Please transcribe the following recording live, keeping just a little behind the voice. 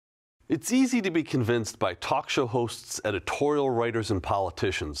It's easy to be convinced by talk show hosts, editorial writers, and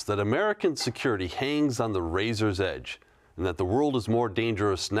politicians that American security hangs on the razor's edge and that the world is more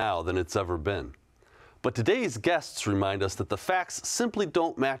dangerous now than it's ever been. But today's guests remind us that the facts simply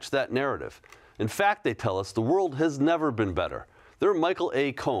don't match that narrative. In fact, they tell us the world has never been better. They're Michael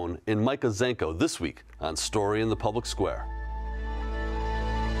A. Cohen and Micah Zenko this week on Story in the Public Square.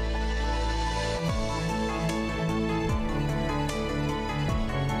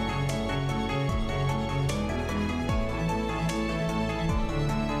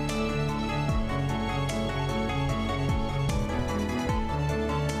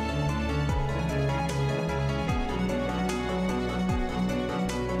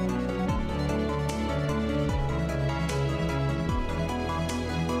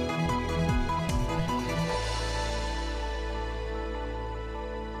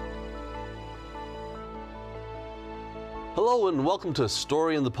 Hello and welcome to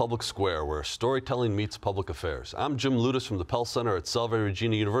Story in the Public Square, where storytelling meets public affairs. I'm Jim Ludis from the Pell Center at Salve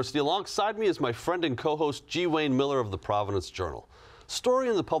Regina University. Alongside me is my friend and co-host G. Wayne Miller of the Providence Journal. Story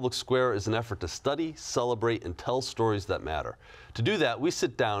in the Public Square is an effort to study, celebrate, and tell stories that matter. To do that, we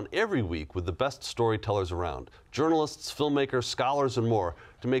sit down every week with the best storytellers around, journalists, filmmakers, scholars, and more,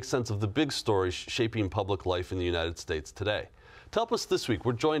 to make sense of the big stories shaping public life in the United States today. To help us this week,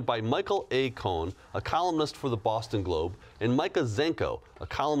 we're joined by Michael A. Cohen, a columnist for the Boston Globe, and Micah Zenko, a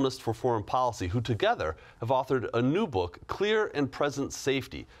columnist for Foreign Policy, who together have authored a new book, Clear and Present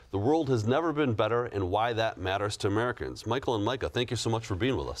Safety: The World Has Never Been Better and Why That Matters to Americans. Michael and Micah, thank you so much for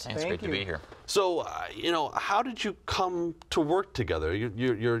being with us. It's great to be here. So, how did you come to work together?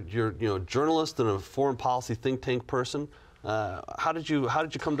 You're a journalist and a foreign policy think tank person. How did you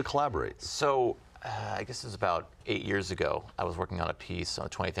come to collaborate? So, I guess it was about 8 years ago. I was working on a piece on the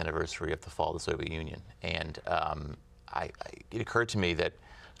 20th anniversary of the fall of the Soviet Union, and it occurred to me that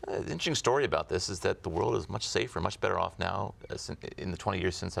the interesting story about this is that the world is much safer, much better off now in the 20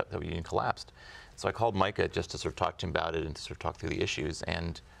 years since the Soviet Union collapsed. So I called Micah just to sort of talk to him about it and to sort of talk through the issues,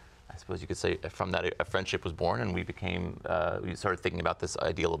 and I suppose you could say from that a friendship was born, and we started thinking about this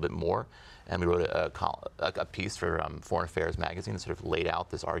idea a little bit more, and we wrote a piece for Foreign Affairs magazine that sort of laid out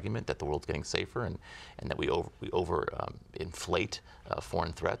this argument that the world's getting safer and that we inflate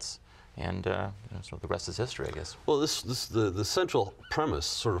foreign threats, and so the rest is history, I guess. Well, the central premise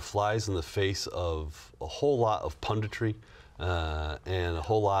sort of flies in the face of a whole lot of punditry, and a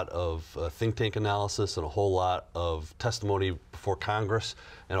whole lot of think tank analysis, and a whole lot of testimony before Congress,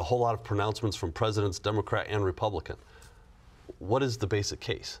 and a whole lot of pronouncements from presidents, Democrat and Republican. What is the basic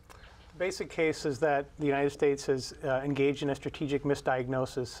case? The basic case is that the United States has engaged in a strategic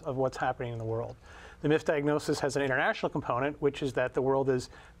misdiagnosis of what's happening in the world. The misdiagnosis has an international component, which is that the world is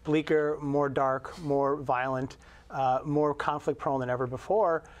bleaker, more dark, more violent, more conflict-prone than ever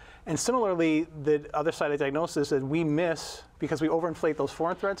before. And similarly, the other side of the diagnosis is we miss, because we overinflate those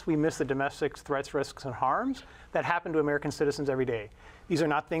foreign threats, we miss the domestic threats, risks, and harms that happen to American citizens every day. These are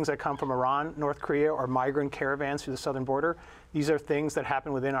not things that come from Iran, North Korea, or migrant caravans through the southern border. These are things that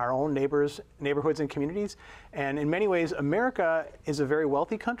happen within our own neighborhoods, and communities. And in many ways, America is a very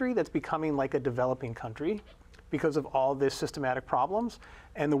wealthy country that's becoming like a developing country because of all these systematic problems.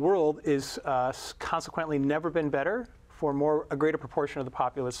 And the world is consequently never been better for a greater proportion of the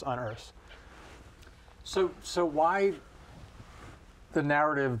populace on Earth. So why the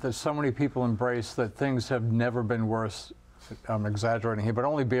narrative that so many people embrace that things have never been worse? I'm exaggerating here, but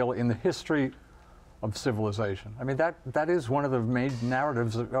only in the history of civilization. I mean, that is one of the main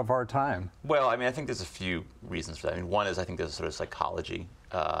narratives of our time. Well, I mean, I think there's a few reasons for that. I mean, one is I think there's a sort of psychology,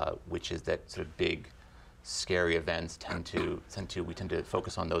 which is that sort of big, scary events we tend to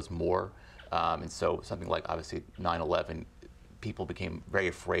focus on those more. And so something like, obviously, 9/11, people became very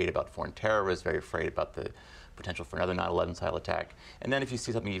afraid about foreign terrorists, very afraid about the potential for another 9/11 style attack. And then if you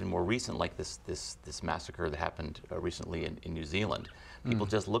see something even more recent, like this massacre that happened recently in New Zealand, people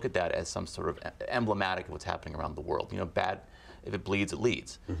just look at that as some sort of emblematic of what's happening around the world. You know, if it bleeds, it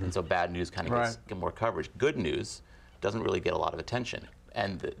leads. And so bad news kind of gets more coverage. Good news doesn't really get a lot of attention.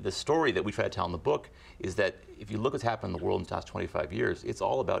 And the story that we try to tell in the book is that if you look what's happened in the world in the last 25 years, it's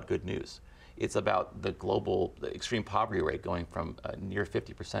all about good news. It's about the extreme poverty rate going from near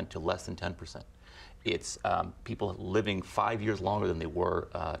 50% to less than 10%. It's people living 5 years longer than they were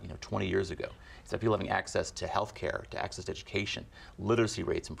 20 years ago. It's people having access to health care, to access to education, literacy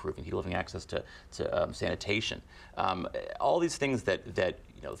rates improving, people having access to sanitation. All these things that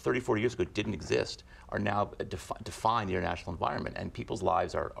 30, 40 years ago didn't exist are now define the international environment, and people's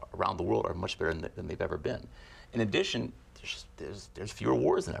lives around the world are much better than they've ever been. In addition, there's fewer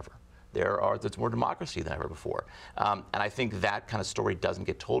wars than ever. there's more democracy than ever before. And I think that kind of story doesn't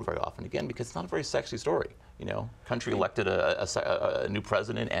get told very often, again, because it's not a very sexy story. You know, country elected a new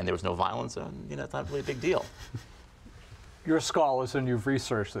president and there was no violence, and you know, it's not really a big deal. You're scholars and you've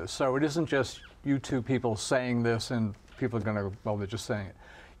researched this, so it isn't just you two people saying this and people are going to, well, they're just saying it.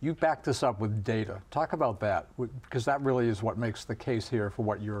 You back this up with data. Talk about that, because that really is what makes the case here for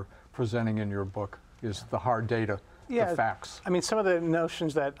what you're presenting in your book, is the hard data, the facts. I mean, some of the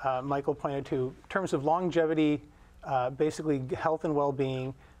notions that Michael pointed to, in terms of longevity, basically health and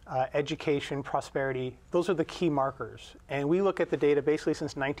well-being, education, prosperity, those are the key markers. And we look at the data basically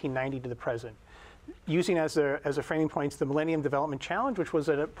since 1990 to the present, using as a framing point the Millennium Development Challenge, which was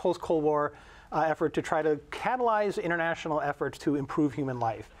a post-Cold War effort to try to catalyze international efforts to improve human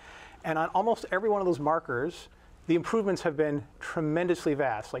life. And on almost every one of those markers, the improvements have been tremendously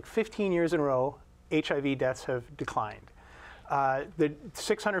vast. Like 15 years in a row, HIV deaths have declined. The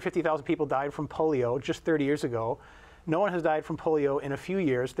 650,000 people died from polio just 30 years ago. No one has died from polio in a few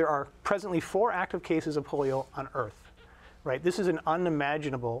years. There are presently 4 active cases of polio on Earth. Right? This is an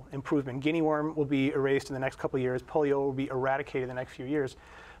unimaginable improvement. Guinea worm will be erased in the next couple of years. Polio will be eradicated in the next few years.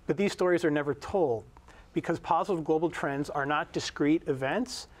 But these stories are never told because positive global trends are not discrete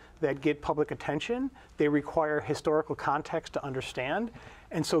events that get public attention. They require historical context to understand.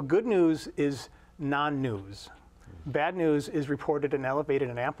 And so good news is non-news. Bad news is reported and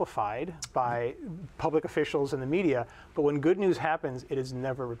elevated and amplified by public officials and the media, but when good news happens, it is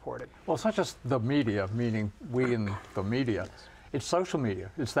never reported. Well, it's not just the media, meaning we in the media. It's social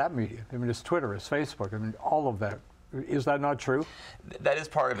media. It's that media. I mean, it's Twitter, it's Facebook. I mean, all of that. Is that not true? That is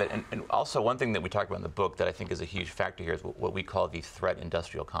part of it. And also one thing that we talk about in the book that I think is a huge factor here is what we call the threat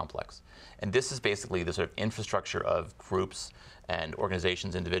industrial complex. And this is basically the sort of infrastructure of groups and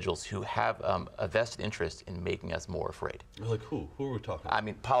organizations, individuals who have a vested interest in making us more afraid. Like who? Who are we talking about? I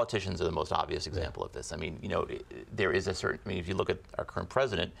mean, politicians are the most obvious example of this. I mean, you know, there is a certain, I mean, if you look at our current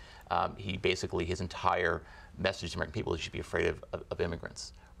president, he basically, his entire message to American people is you should be afraid of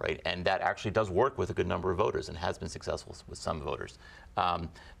immigrants. Right? And that actually does work with a good number of voters and has been successful with some voters.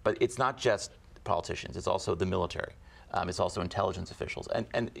 But it's not just politicians, it's also the military. It's also intelligence officials.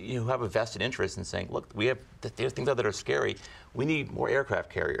 And you have a vested interest in saying, look, there's things out there that are scary. We need more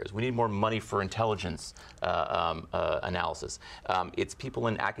aircraft carriers. We need more money for intelligence analysis. It's people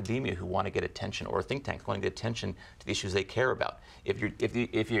in academia who want to get attention, or think tanks want to get attention to the issues they care about. If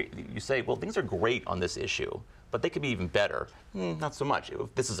you say, well, things are great on this issue, but they could be even better. Not so much.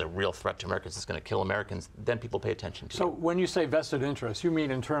 If this is a real threat to Americans, it's going to kill Americans, then people pay attention to it. So when you say vested interest, you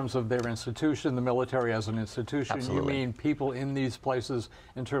mean in terms of their institution, the military as an institution? Absolutely. You mean people in these places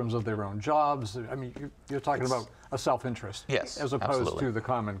in terms of their own jobs? I mean, you're talking about a self-interest. Yes, as opposed absolutely. to the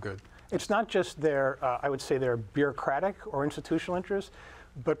common good. It's not just their, I would say, their bureaucratic or institutional interests,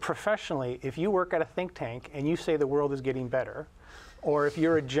 but professionally, if you work at a think tank and you say the world is getting better, or if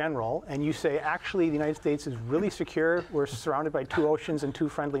you're a general and you say, actually, the United States is really secure, we're surrounded by 2 oceans and 2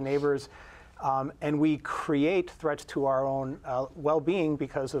 friendly neighbors, and we create threats to our own well-being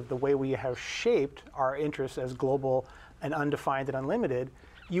because of the way we have shaped our interests as global and undefined and unlimited,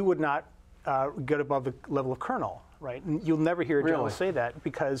 you would not get above the level of colonel, right? And you'll never hear a general say that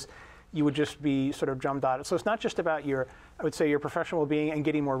because you would just be sort of drummed out. So it's not just about your, I would say, your professional well-being and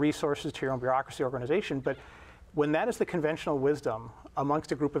getting more resources to your own bureaucracy organization, but when that is the conventional wisdom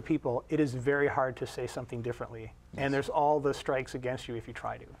amongst a group of people, it is very hard to say something differently. Yes. And there's all the strikes against you if you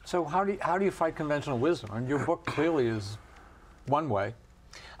try to. So how do you fight conventional wisdom? And your book clearly is one way.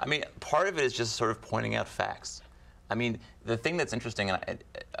 I mean, part of it is just sort of pointing out facts. I mean, the thing that's interesting, and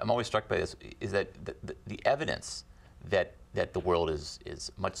I'm always struck by this, is that the evidence that the world is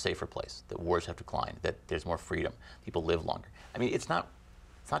a much safer place, that wars have declined, that there's more freedom, people live longer. I mean, it's not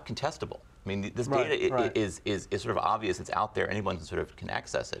contestable. I mean, this data is sort of obvious. It's out there. Anyone can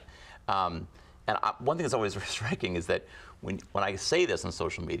access it. And one thing that's always striking is that when I say this on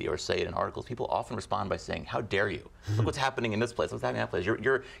social media or say it in articles, people often respond by saying, "How dare you? Look what's happening in this place. What's happening in that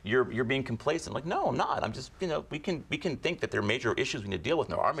place? You're being complacent." Like, no, I'm not. I'm just, you know, we can think that there are major issues we need to deal with.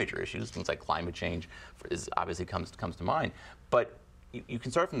 And there are major issues. Things like climate change obviously comes to mind. But you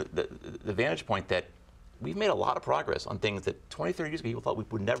can start from the vantage point that we've made a lot of progress on things that 20, 30 years ago people thought we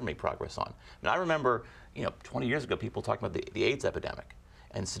would never make progress on. And I remember, you know, 20 years ago people talking about the AIDS epidemic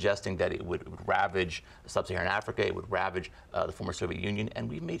and suggesting that it would ravage sub-Saharan Africa, it would ravage the former Soviet Union, and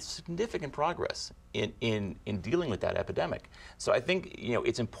we've made significant progress in dealing with that epidemic. So I think, you know,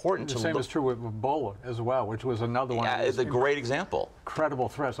 it's important to look. The same is true with Ebola as well, which was another one. Yeah, it's a great example. Incredible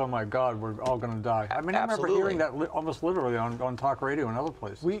threats. Oh my God, we're all going to die. I mean, I remember hearing that almost literally on talk radio and other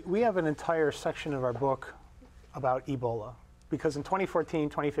places. We have an entire section of our book about Ebola. because in 2014,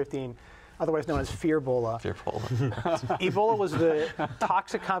 2015, otherwise known as Fearbola. Fearbola. Ebola was the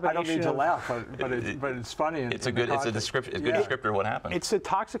toxic I combination don't mean to of, laugh, but it's funny. It's a good descriptor of what happened. It's a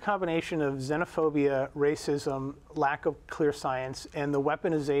toxic combination of xenophobia, racism, lack of clear science, and the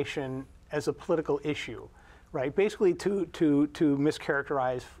weaponization as a political issue, right? Basically to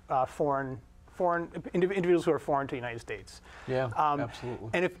mischaracterize individuals who are foreign to the United States. Yeah, absolutely.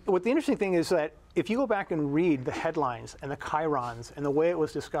 And what the interesting thing is that if you go back and read the headlines and the chyrons and the way it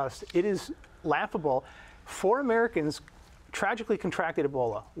was discussed, it is laughable. 4 Americans tragically contracted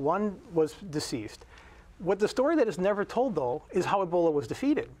Ebola. 1 was deceased. What the story that is never told, though, is how Ebola was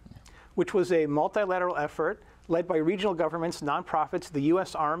defeated, which was a multilateral effort led by regional governments, nonprofits, the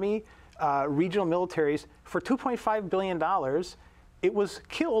U.S. Army, regional militaries, for $2.5 billion. It was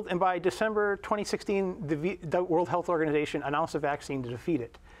killed, and by December 2016, the World Health Organization announced a vaccine to defeat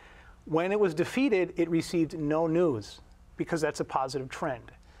it. When it was defeated, it received no news, because that's a positive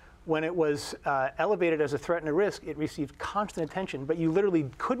trend. When it was elevated as a threat and a risk, it received constant attention, but you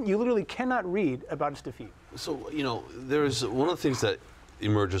literally cannot read about its defeat. So, you know, there's one of the things that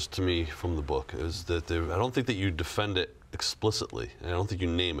emerges to me from the book is that I don't think that you defend it explicitly, and I don't think you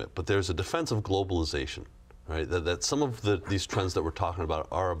name it, but there's a defense of globalization, right? That some of these trends that we're talking about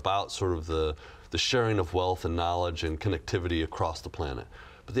are about sort of the sharing of wealth and knowledge and connectivity across the planet.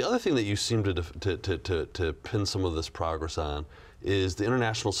 But the other thing that you seem to pin some of this progress on is the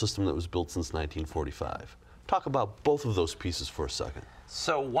international system that was built since 1945. Talk about both of those pieces for a second.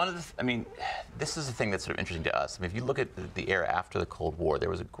 So one of the, I mean, this is the thing that's sort of interesting to us. I mean, if you look at the era after the Cold War, there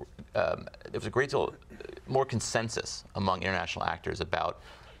was a great deal more consensus among international actors about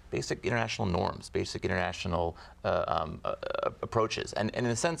basic international norms, basic international approaches, and in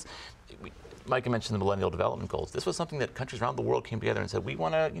a sense, Micah mentioned the Millennial Development Goals. This was something that countries around the world came together and said, we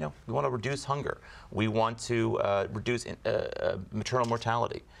want to, we want to reduce hunger. We want to reduce maternal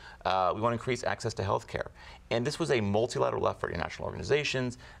mortality. We want to increase access to health care. And this was a multilateral effort. International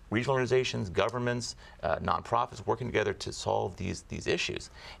organizations, regional organizations, governments, nonprofits working together to solve these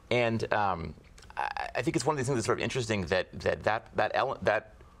issues. And I think it's one of these things that's sort of interesting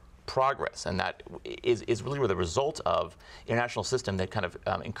that progress, and that is really the result of international system that kind of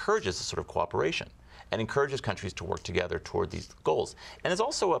encourages this sort of cooperation and encourages countries to work together toward these goals. And there's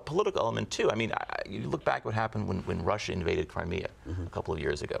also a political element too. I mean, you look back what happened when Russia invaded Crimea a couple of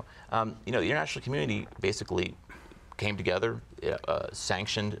years ago. The international community basically came together,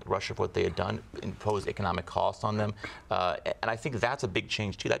 sanctioned Russia for what they had done, imposed economic costs on them, and I think that's a big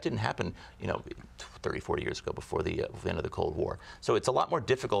change too. That didn't happen, 30, 40 years ago before the end of the Cold War. So it's a lot more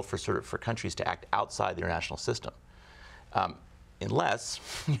difficult for countries to act outside the international system, unless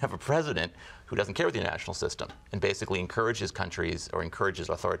you have a president who doesn't care with the international system and basically encourages countries or encourages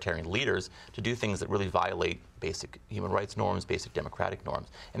authoritarian leaders to do things that really violate basic human rights norms, basic democratic norms.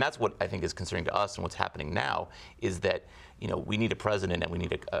 And that's what I think is concerning to us, and what's happening now is that we need a president and we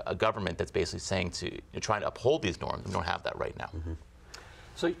need a government that's basically saying trying to uphold these norms. We don't have that right now. Mm-hmm.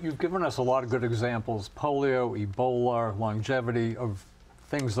 So you've given us a lot of good examples: polio, Ebola, longevity of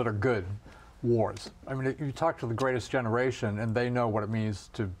things that are good. Wars. I mean, you talk to the greatest generation, and they know what it means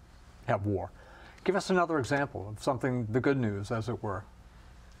to have war. Give us another example of something, the good news, as it were,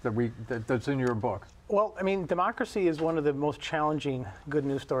 that's in your book. Well, I mean, democracy is one of the most challenging good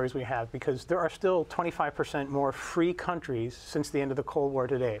news stories we have, because there are still 25% more free countries since the end of the Cold War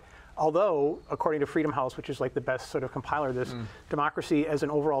today. Although, according to Freedom House, which is like the best sort of compiler of this, democracy as an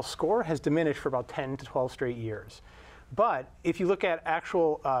overall score has diminished for about 10 to 12 straight years. But if you look at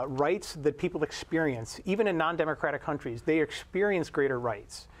actual rights that people experience, even in non-democratic countries, they experience greater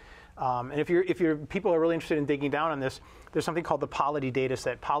rights. And if people are really interested in digging down on this, there's something called the Polity data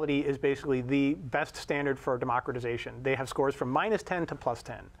set. Polity is basically the best standard for democratization. They have scores from -10 to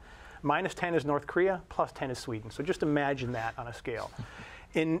 +10. -10 is North Korea, +10 is Sweden. So just imagine that on a scale.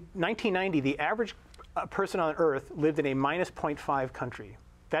 In 1990, the average person on Earth lived in a -0.5 country.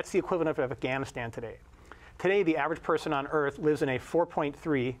 That's the equivalent of Afghanistan today. Today, the average person on Earth lives in a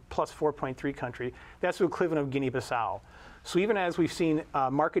 4.3 plus 4.3 country. That's the equivalent of Guinea-Bissau. So even as we've seen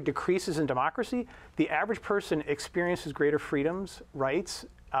marked decreases in democracy, the average person experiences greater freedoms, rights,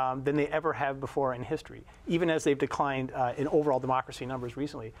 than they ever have before in history, even as they've declined in overall democracy numbers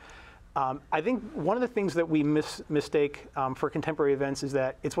recently. I think one of the things that we mistake for contemporary events is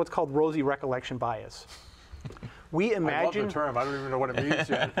that it's what's called rosy recollection bias. We imagine, I love the term. I don't even know what it means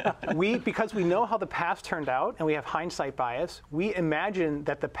yet. Because we know how the past turned out and we have hindsight bias, we imagine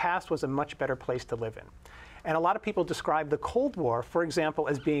that the past was a much better place to live in. And a lot of people describe the Cold War, for example,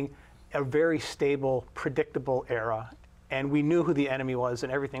 as being a very stable, predictable era. And we knew who the enemy was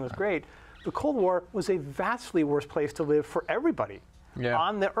and everything was great. The Cold War was a vastly worse place to live for everybody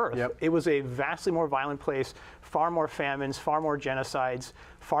on the earth. Yep. It was a vastly more violent place, far more famines, far more genocides,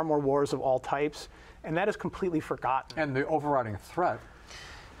 far more wars of all types, and that is completely forgotten. And the overriding threat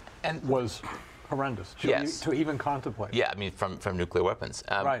was horrendous to even contemplate. Yeah, I mean, from nuclear weapons.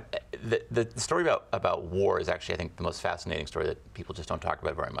 Right. The story about war is actually, I think, the most fascinating story that people just don't talk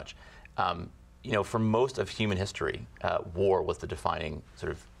about very much. You know, for most of human history, war was the defining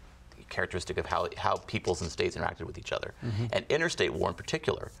sort of characteristic of how peoples and states interacted with each other. And interstate war in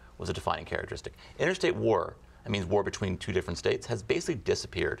particular was a defining characteristic. Interstate war, that means war between two different states, has basically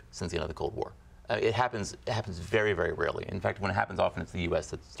disappeared since the end of the Cold War. It happens very, very rarely. In fact, when it happens often, it's the U.S.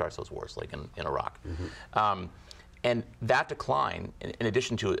 that starts those wars, like in Iraq. And that decline, in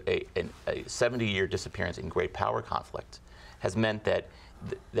addition to a 70-year disappearance in great power conflict, has meant that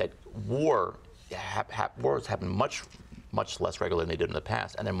wars happen much less regularly than they did in the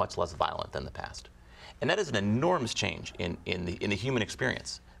past, and they're much less violent than the past. And that is an enormous change in the human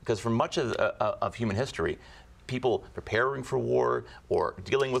experience, because for much of human history, people preparing for war or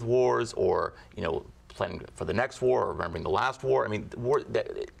dealing with wars or planning for the next war or remembering the last war. I mean,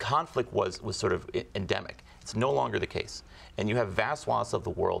 conflict was sort of endemic. It's no longer the case, and you have vast swaths of the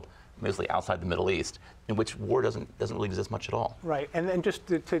world, mostly outside the Middle East, in which war doesn't really exist much at all. Right, and then just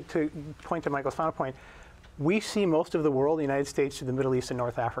to point to Michael's final point, we see most of the world, the United States, to the Middle East and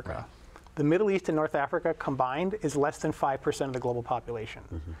North Africa. The Middle East and North Africa combined is less than 5% of the global population.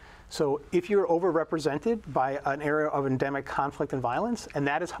 So if you're overrepresented by an area of endemic conflict and violence, and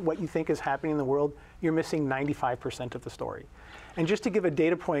that is what you think is happening in the world, you're missing 95% of the story. And just to give a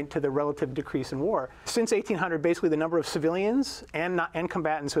data point to the relative decrease in war, since 1800, basically the number of civilians and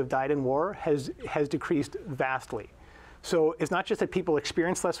combatants who have died in war has decreased vastly. So it's not just that people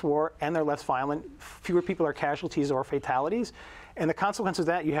experience less war and they're less violent, fewer people are casualties or fatalities. And the consequence of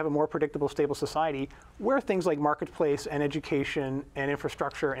that, you have a more predictable, stable society where things like marketplace and education and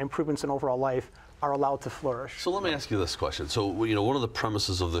infrastructure and improvements in overall life are allowed to flourish. So let me ask you this question. So, one of the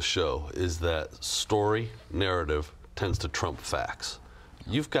premises of the show is that story, narrative, tends to trump facts.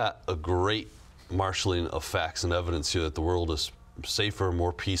 You've got a great marshaling of facts and evidence here that the world is safer,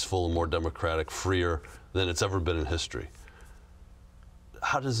 more peaceful, and more democratic, freer than it's ever been in history.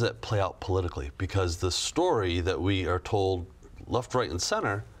 How does that play out politically? Because the story that we are told left, right, and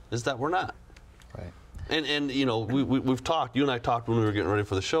center is that we're not. Right. And we've talked, you and I talked when we were getting ready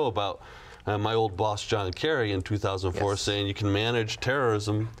for the show about my old boss, John Kerry, in 2004, saying you can manage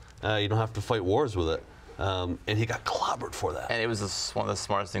terrorism, you don't have to fight wars with it. And he got clobbered for that. And it was one of the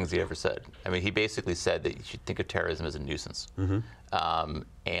smartest things he ever said. I mean, he basically said that you should think of terrorism as a nuisance.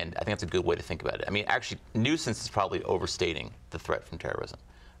 And I think that's a good way to think about it. I mean, actually, nuisance is probably overstating the threat from terrorism.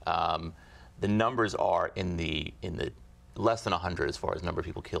 The numbers are in the less than 100 as far as number of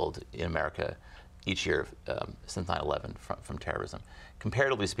people killed in America each year since 9/11 from terrorism.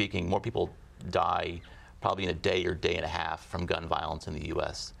 Comparatively speaking, more people die probably in a day or day and a half from gun violence in the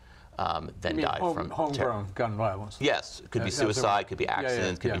U.S. Than die from homegrown gun violence. Yes, it could be suicide, could be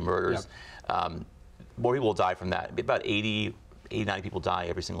accidents, could be murders. More people will die from that. About 80, 90 people die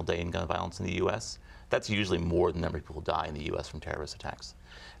every single day in gun violence in the U.S. That's usually more than the number of people who die in the U.S. from terrorist attacks.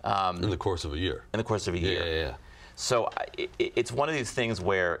 In the course of a year. In the course of a year. Yeah. So it's one of these things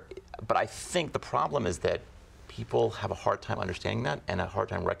where, but I think the problem is that people have a hard time understanding that and a hard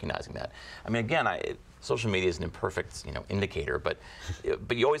time recognizing that. I mean, again, social media is an imperfect, indicator, but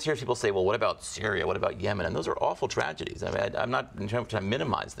you always hear people say, well, what about Syria? What about Yemen? And those are awful tragedies. I mean, I'm not trying to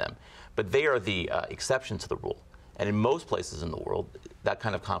minimize them, but they are the exception to the rule. And in most places in the world, that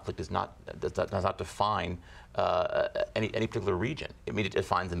kind of conflict does not define any particular region. I mean, it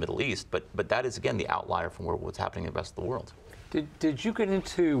defines the Middle East, but that is, again, the outlier from what's happening in the rest of the world. Did you get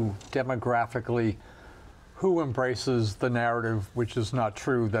into demographically who embraces the narrative, which is not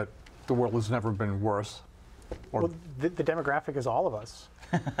true, that the world has never been worse? Well, the demographic is all of us.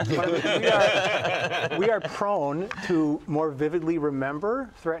 we are prone to more vividly remember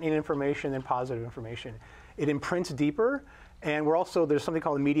threatening information than positive information. It imprints deeper, and there's something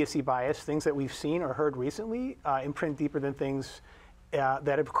called immediacy bias. Things that we've seen or heard recently imprint deeper than things that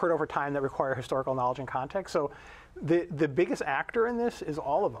have occurred over time that require historical knowledge and context. So the biggest actor in this is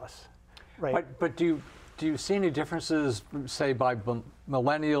all of us, right? But do you see any differences, say, by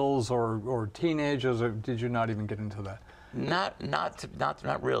millennials or teenagers, or did you not even get into that?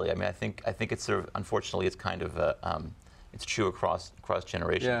 Not really. I mean, I think it's sort of, unfortunately, it's kind of it's true across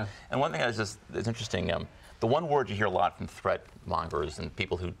generation. Yeah. And one thing that's interesting. The one word you hear a lot from threat mongers and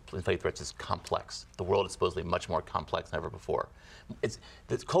people who inflate threats is complex. The world is supposedly much more complex than ever before.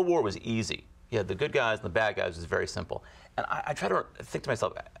 The Cold War was easy. Yeah, the good guys and the bad guys was very simple. And I try to think to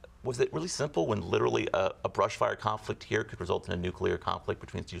myself, was it really simple when literally a brush fire conflict here could result in a nuclear conflict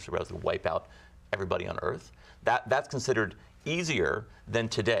between two superpowers and wipe out everybody on Earth? That's considered easier than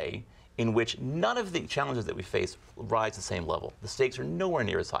today, in which none of the challenges that we face rise to the same level. The stakes are nowhere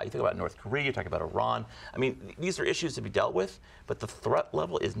near as high. You talk about North Korea, you talk about Iran. I mean, these are issues to be dealt with, but the threat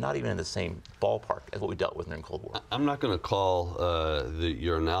level is not even in the same ballpark as what we dealt with during the Cold War. I'm not going to call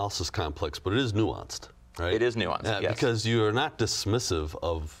your analysis complex, but it is nuanced, right? It is nuanced, yes. Because you are not dismissive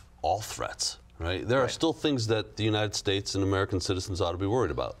of all threats, right? There are still things that the United States and American citizens ought to be worried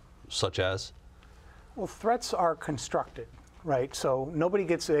about, such as? Well, threats are constructed. Right, so nobody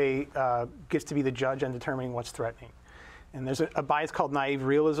gets to be the judge on determining what's threatening. And there's a bias called naive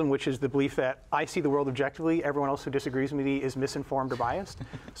realism, which is the belief that I see the world objectively, everyone else who disagrees with me is misinformed or biased.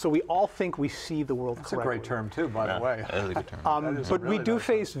 So we all think we see the world correctly. That's a great term too, by the way. That is a good term. But we do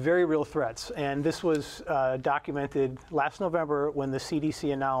face very real threats, and this was documented last November when the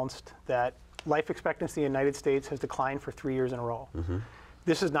CDC announced that life expectancy in the United States has declined for 3 years in a row.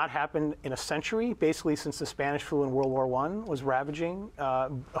 This has not happened in a century, basically since the Spanish flu in World War I was ravaging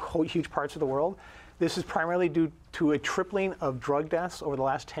huge parts of the world. This is primarily due to a tripling of drug deaths over the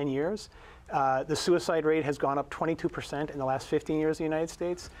last 10 years. The suicide rate has gone up 22% in the last 15 years in the United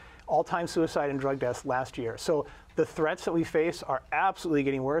States. All-time suicide and drug deaths last year. So the threats that we face are absolutely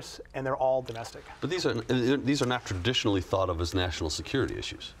getting worse, and they're all domestic. But these are not traditionally thought of as national security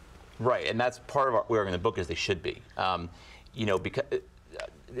issues. Right, and that's part of what we're in the book is they should be. You know, because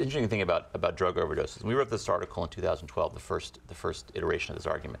the interesting thing about drug overdoses, we wrote this article in 2012, the first iteration of this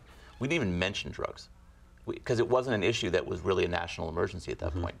argument. We didn't even mention drugs because it wasn't an issue that was really a national emergency at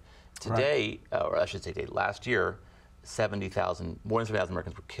that point. Today, or I should say last year, more than 70,000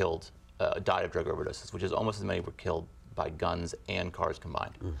 Americans were killed, died of drug overdoses, which is almost as many were killed by guns and cars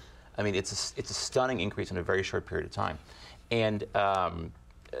combined. I mean, it's a stunning increase in a very short period of time. And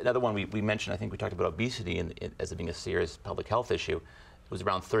another one we mentioned, I think we talked about obesity as it being a serious public health issue. It was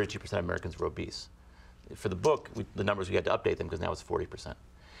around 32% of Americans were obese. For the book, the numbers, we had to update them because now it's 40%.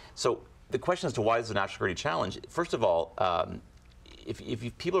 So the question as to why this is a national security challenge, first of all,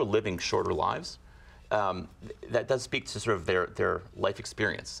 if people are living shorter lives, that does speak to sort of their life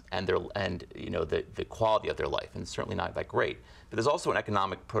experience and the quality of their life, and it's certainly not that great. But there's also an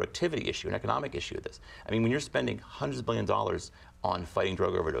economic productivity issue, an economic issue of this. I mean, when you're spending hundreds of billions of dollars on fighting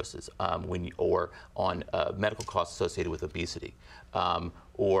drug overdoses, or on medical costs associated with obesity,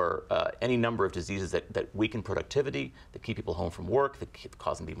 or any number of diseases that weaken productivity, that keep people home from work, that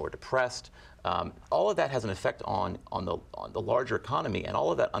cause them to be more depressed. All of that has an effect on the larger economy, and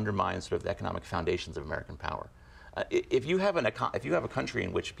all of that undermines sort of the economic foundations of American power. If you have a country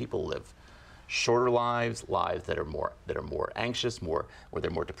in which people live shorter lives that are more anxious, where they're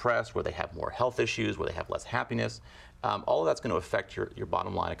more depressed, where they have more health issues, where they have less happiness, all of that's going to affect your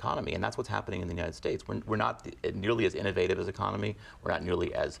bottom line economy, and that's what's happening in the United States. We're not nearly as innovative as an economy. We're not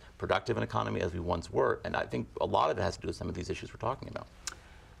nearly as productive an economy as we once were, and I think a lot of it has to do with some of these issues we're talking about.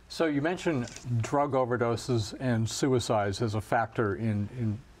 So you mentioned drug overdoses and suicides as a factor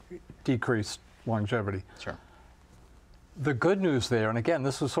in decreased longevity. Sure. The good news there, and again,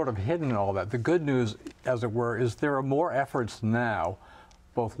 this was sort of hidden in all that, the good news, as it were, is there are more efforts now,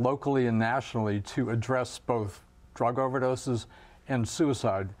 both locally and nationally, to address both drug overdoses and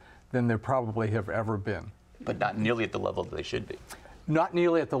suicide than there probably have ever been. But not nearly at the level that they should be. Not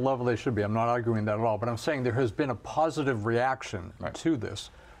nearly at the level they should be. I'm not arguing that at all, but I'm saying there has been a positive reaction to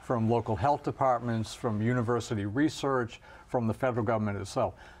this from local health departments, from university research, from the federal government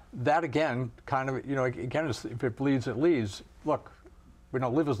itself. That again, kind of, you know, again, if it bleeds, it leads. Look, we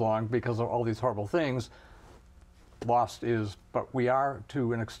don't live as long because of all these horrible things. Lost is, but we are,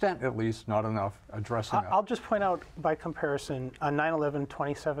 to an extent at least, not enough addressing that. I'll just point out, by comparison, on 9/11,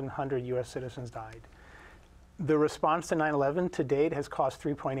 2,700 U.S. citizens died. The response to 9/11 to date has cost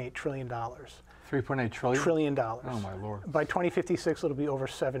 $3.8 trillion. $3.8 trillion? Trillion. Oh, my Lord. By 2056, it'll be over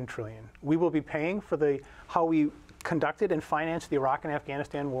 $7 trillion. We will be paying for how we conducted and financed the Iraq and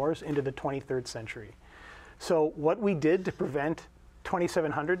Afghanistan wars into the 23rd century. So what we did to prevent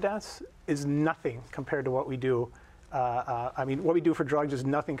 2,700 deaths is nothing compared to what we do. I mean, what we do for drugs is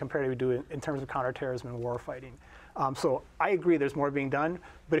nothing compared to what we do in terms of counterterrorism and war fighting. So I agree there's more being done.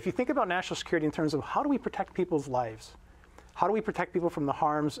 But if you think about national security in terms of how do we protect people's lives, how do we protect people from the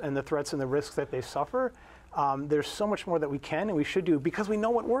harms and the threats and the risks that they suffer, there's so much more that we can and we should do because we know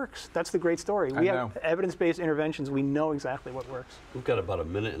what works. That's the great story. We have evidence-based interventions. We know exactly what works. We've got about a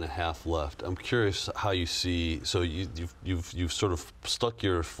minute and a half left. I'm curious how you see. So you've sort of stuck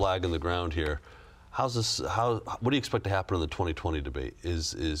your flag in the ground here. How's this? What do you expect to happen in the 2020 debate?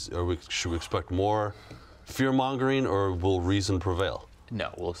 Should we expect more fear-mongering, or will reason prevail?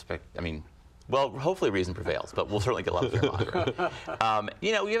 No, we'll expect, I mean, well, hopefully reason prevails, but we'll certainly get a lot of fear-mongering.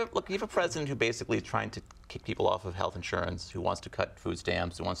 You know, you have a president who basically is trying to kick people off of health insurance, who wants to cut food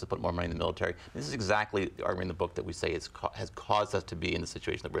stamps, who wants to put more money in the military. This is exactly the argument in the book that we say has caused us to be in the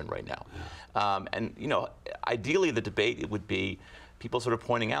situation that we're in right now. And, you know, ideally the debate it would be people sort of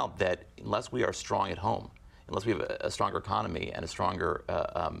pointing out that unless we are strong at home, unless we have a stronger economy and a stronger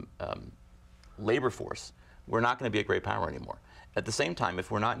labor force, we're not going to be a great power anymore. At the same time,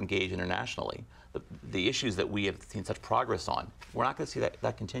 if we're not engaged internationally, the issues that we have seen such progress on, we're not going to see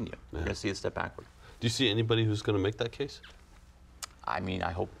that continue. We're going to see a step backward. Do you see anybody who's going to make that case? I mean,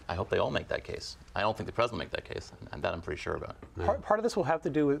 I hope they all make that case. I don't think the president will make that case, and that I'm pretty sure about. Yeah. Part of this will have to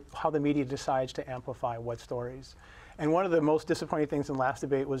do with how the media decides to amplify what stories. And one of the most disappointing things in the last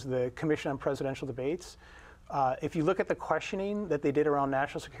debate was the Commission on Presidential Debates. If you look at the questioning that they did around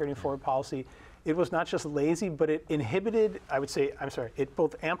national security and foreign policy, it was not just lazy, but it inhibited, it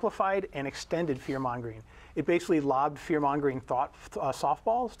both amplified and extended fear-mongering. It basically lobbed fear-mongering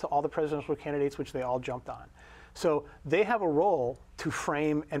softballs to all the presidential candidates, which they all jumped on. So they have a role to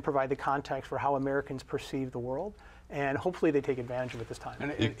frame and provide the context for how Americans perceive the world, and hopefully they take advantage of it this time.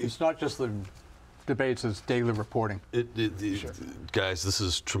 And it's not just the debates, it's daily reporting. Sure. Guys, this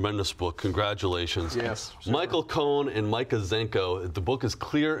is a tremendous book. Congratulations. Yes. Sure. Michael Cohen and Micah Zenko. The book is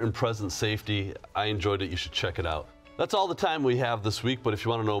Clear and Present Safety. I enjoyed it. You should check it out. That's all the time we have this week, but if you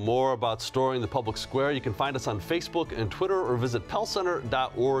want to know more about Story in the Public Square, you can find us on Facebook and Twitter or visit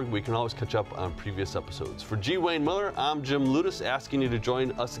pellcenter.org. We can always catch up on previous episodes. For G. Wayne Miller, I'm Jim Ludis, asking you to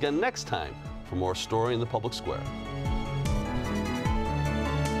join us again next time for more Story in the Public Square.